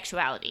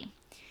sexuality.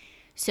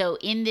 So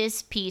in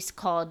this piece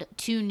called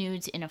Two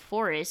Nudes in a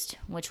Forest,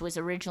 which was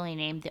originally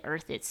named The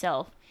Earth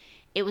Itself,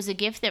 it was a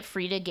gift that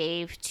Frida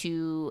gave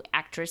to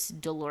actress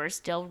Dolores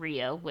Del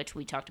Rio, which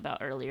we talked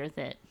about earlier,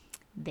 that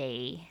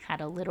they had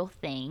a little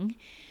thing.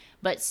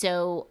 But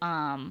so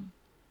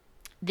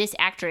this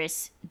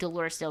actress,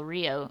 Dolores Del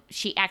Rio,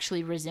 she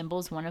actually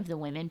resembles one of the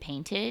women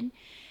painted.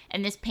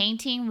 And this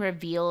painting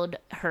revealed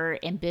her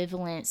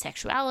ambivalent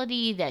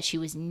sexuality that she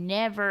was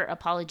never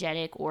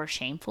apologetic or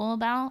shameful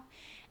about.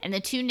 And the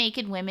two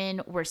naked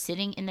women were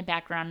sitting in the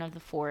background of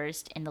the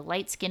forest, and the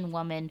light-skinned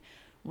woman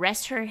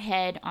rests her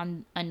head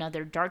on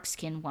another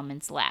dark-skinned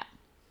woman's lap.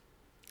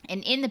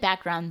 And in the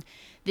background,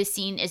 this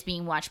scene is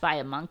being watched by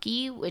a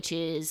monkey, which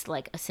is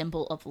like a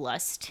symbol of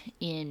lust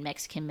in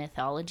Mexican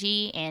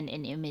mythology and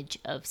an image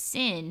of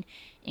sin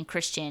in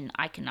Christian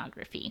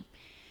iconography.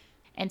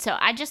 And so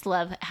I just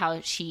love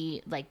how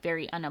she like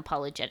very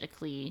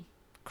unapologetically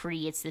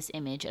creates this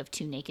image of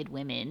two naked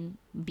women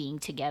being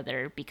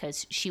together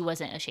because she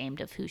wasn't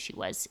ashamed of who she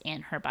was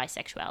and her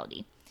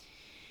bisexuality.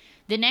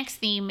 The next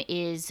theme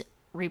is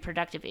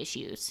reproductive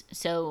issues.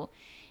 So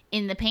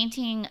in the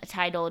painting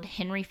titled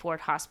Henry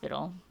Ford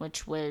Hospital,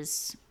 which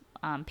was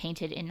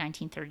painted in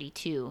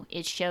 1932,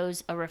 it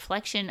shows a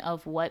reflection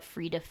of what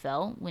Frida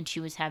felt when she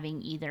was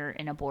having either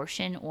an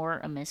abortion or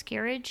a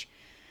miscarriage.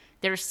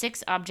 There are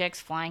 6 objects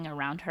flying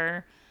around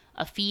her.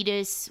 A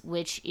fetus,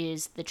 which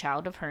is the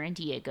child of her and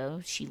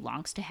Diego, she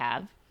longs to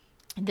have.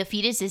 The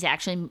fetus is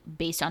actually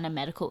based on a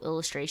medical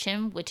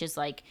illustration, which is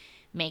like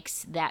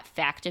makes that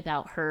fact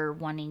about her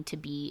wanting to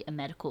be a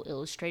medical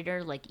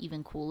illustrator like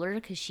even cooler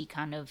because she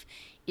kind of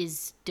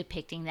is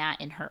depicting that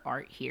in her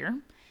art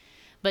here.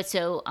 But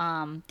so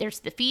there's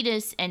the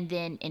fetus, and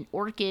then an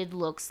orchid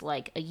looks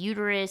like a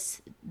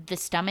uterus. The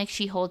stomach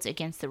she holds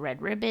against the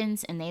red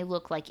ribbons, and they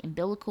look like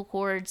umbilical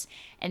cords.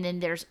 And then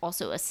there's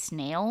also a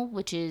snail,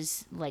 which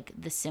is like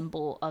the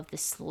symbol of the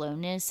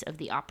slowness of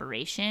the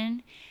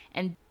operation.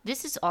 And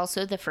this is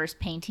also the first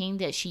painting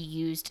that she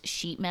used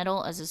sheet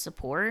metal as a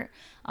support,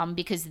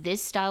 because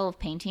this style of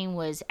painting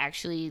was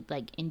actually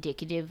like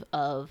indicative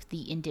of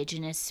the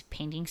indigenous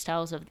painting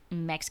styles of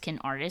Mexican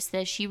artists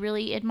that she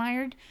really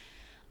admired.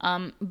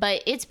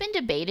 But it's been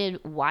debated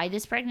why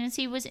this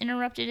pregnancy was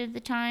interrupted at the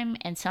time,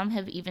 and some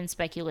have even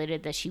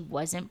speculated that she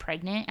wasn't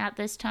pregnant at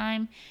this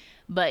time.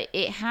 But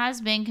it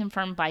has been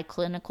confirmed by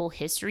clinical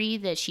history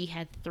that she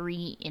had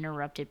 3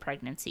 interrupted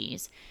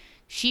pregnancies.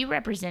 She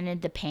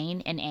represented the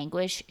pain and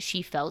anguish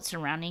she felt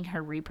surrounding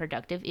her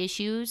reproductive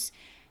issues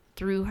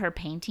through her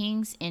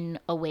paintings in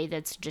a way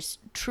that's just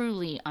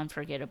truly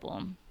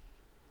unforgettable.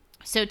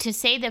 So to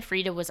say that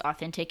Frida was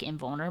authentic and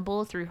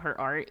vulnerable through her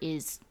art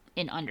is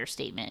an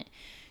understatement.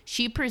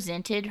 She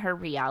presented her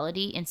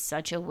reality in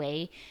such a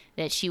way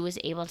that she was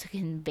able to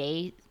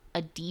convey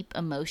a deep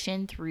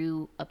emotion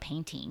through a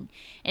painting.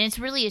 And it's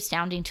really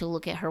astounding to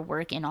look at her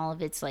work and all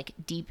of its like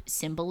deep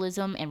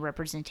symbolism and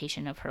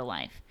representation of her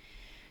life.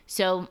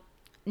 So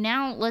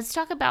now let's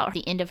talk about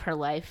the end of her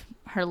life,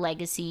 her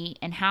legacy,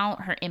 and how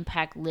her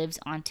impact lives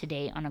on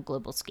today on a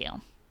global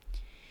scale.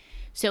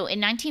 So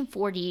in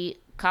 1940,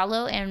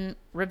 Kahlo and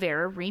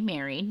Rivera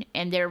remarried,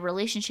 and their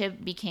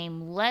relationship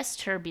became less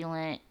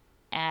turbulent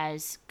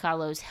as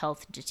Kahlo's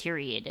health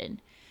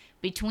deteriorated.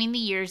 Between the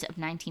years of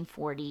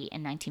 1940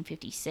 and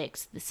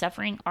 1956, the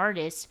suffering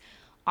artist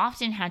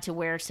often had to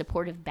wear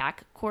supportive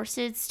back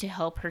corsets to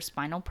help her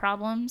spinal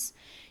problems.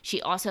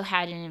 She also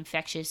had an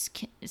infectious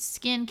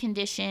skin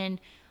condition,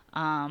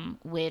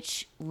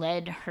 which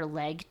led her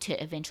leg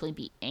to eventually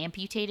be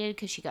amputated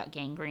because she got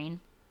gangrene.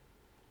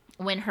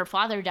 When her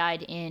father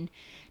died in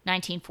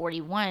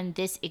 1941,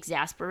 this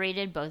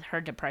exacerbated both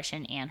her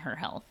depression and her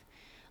health.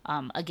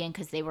 Again,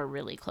 because they were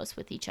really close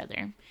with each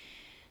other.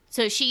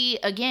 So she,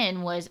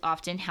 again, was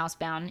often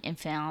housebound and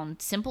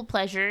found simple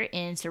pleasure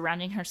in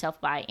surrounding herself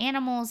by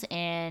animals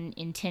and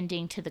in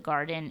tending to the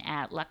garden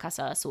at La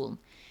Casa Azul.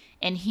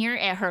 And here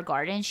at her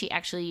garden, she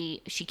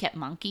kept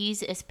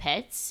monkeys as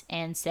pets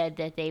and said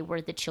that they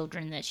were the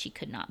children that she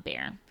could not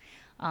bear.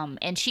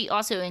 And she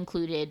also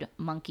included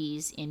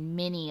monkeys in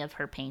many of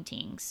her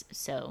paintings.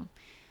 So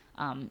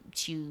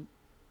She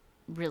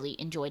really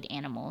enjoyed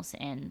animals,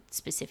 and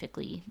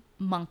specifically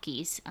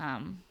monkeys,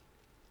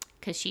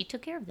 because she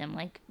took care of them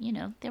like,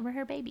 they were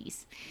her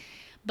babies.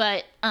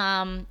 But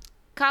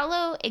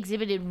Kahlo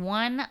exhibited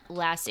one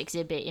last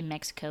exhibit in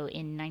Mexico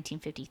in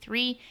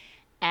 1953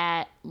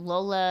 at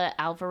Lola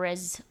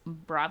Alvarez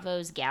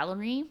Bravo's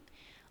gallery,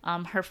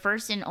 her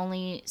first and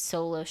only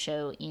solo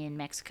show in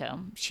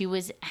Mexico. She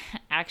was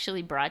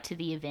actually brought to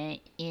the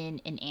event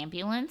in an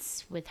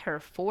ambulance with her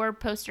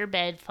 4-poster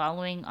bed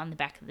following on the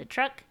back of the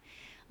truck.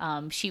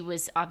 She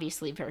was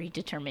obviously very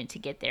determined to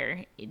get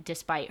there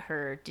despite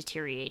her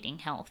deteriorating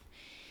health.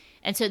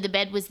 And so the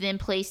bed was then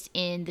placed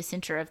in the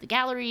center of the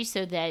gallery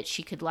so that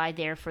she could lie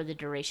there for the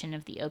duration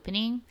of the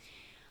opening.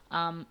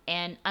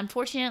 And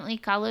unfortunately,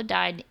 Kahlo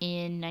died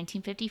in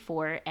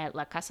 1954 at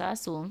La Casa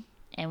Azul.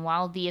 And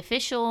while the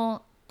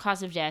official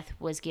cause of death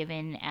was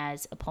given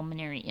as a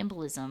pulmonary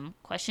embolism,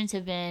 questions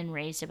have been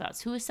raised about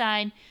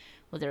suicide,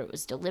 whether it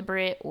was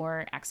deliberate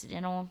or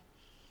accidental.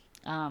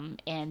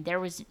 And there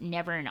was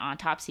never an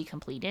autopsy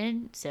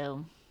completed,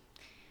 so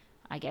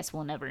I guess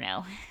we'll never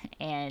know.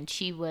 And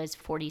she was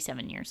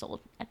 47 years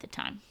old at the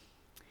time.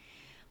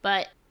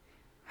 But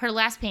her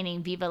last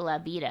painting, Viva la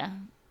Vida,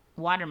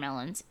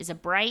 Watermelons, is a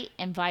bright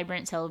and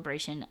vibrant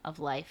celebration of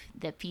life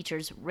that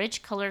features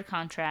rich color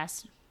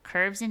contrast,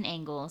 curves and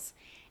angles,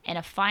 and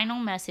a final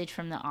message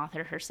from the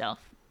author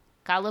herself.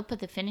 Kahlo put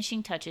the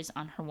finishing touches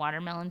on her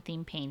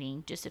watermelon-themed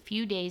painting just a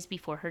few days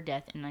before her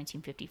death in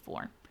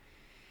 1954.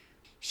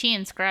 She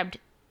inscribed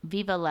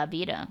Viva la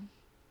Vida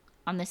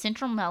on the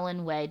central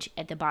melon wedge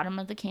at the bottom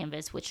of the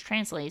canvas, which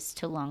translates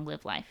to Long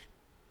Live Life,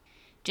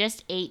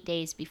 just 8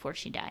 days before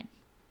she died.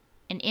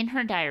 And in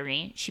her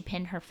diary, she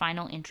penned her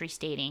final entry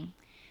stating,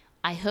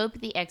 "I hope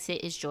the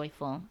exit is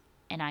joyful,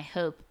 and I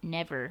hope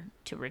never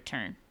to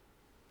return."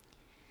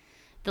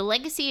 The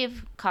legacy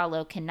of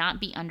Kahlo cannot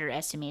be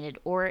underestimated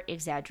or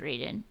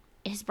exaggerated.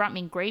 It has brought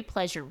me great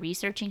pleasure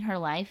researching her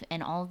life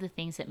and all of the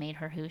things that made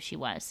her who she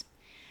was.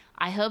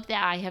 I hope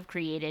that I have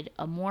created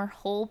a more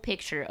whole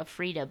picture of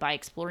Frida by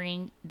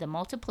exploring the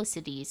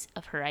multiplicities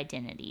of her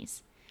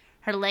identities.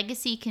 Her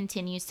legacy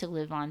continues to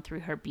live on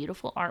through her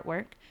beautiful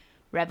artwork,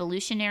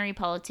 revolutionary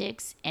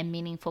politics, and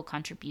meaningful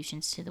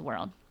contributions to the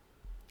world.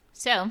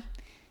 So,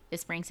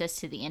 this brings us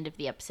to the end of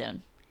the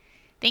episode.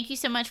 Thank you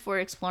so much for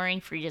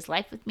exploring Frida's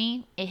life with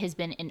me. It has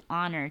been an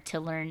honor to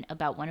learn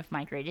about one of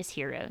my greatest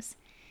heroes.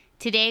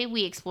 Today,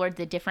 we explored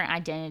the different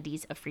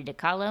identities of Frida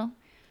Kahlo,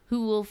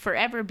 who will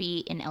forever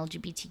be an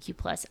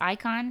LGBTQ+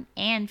 icon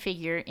and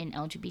figure in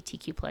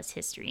LGBTQ+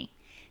 history.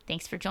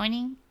 Thanks for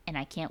joining, and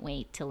I can't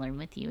wait to learn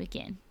with you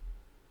again.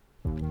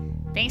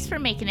 Thanks for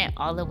making it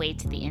all the way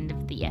to the end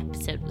of the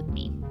episode with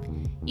me.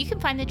 You can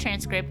find the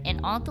transcript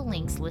and all the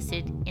links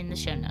listed in the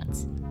show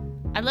notes.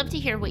 I'd love to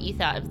hear what you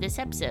thought of this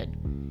episode.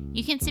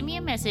 You can send me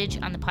a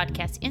message on the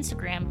podcast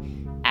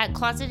Instagram at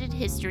Closeted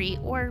History,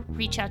 or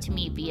reach out to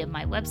me via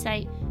my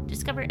website,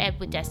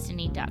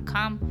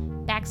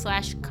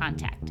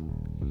 discoveredwithdestiny.com/contact.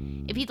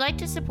 If you'd like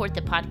to support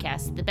the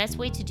podcast, the best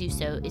way to do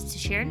so is to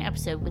share an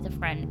episode with a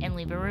friend and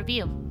leave a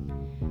review.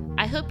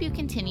 I hope you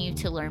continue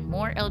to learn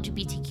more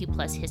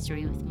LGBTQ+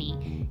 history with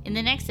me in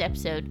the next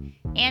episode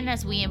and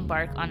as we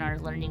embark on our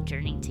learning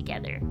journey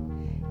together.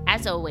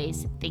 As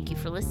always, thank you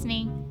for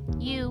listening.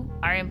 You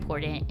are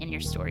important and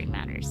your story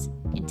matters.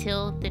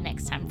 Until the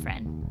next time,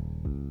 friend.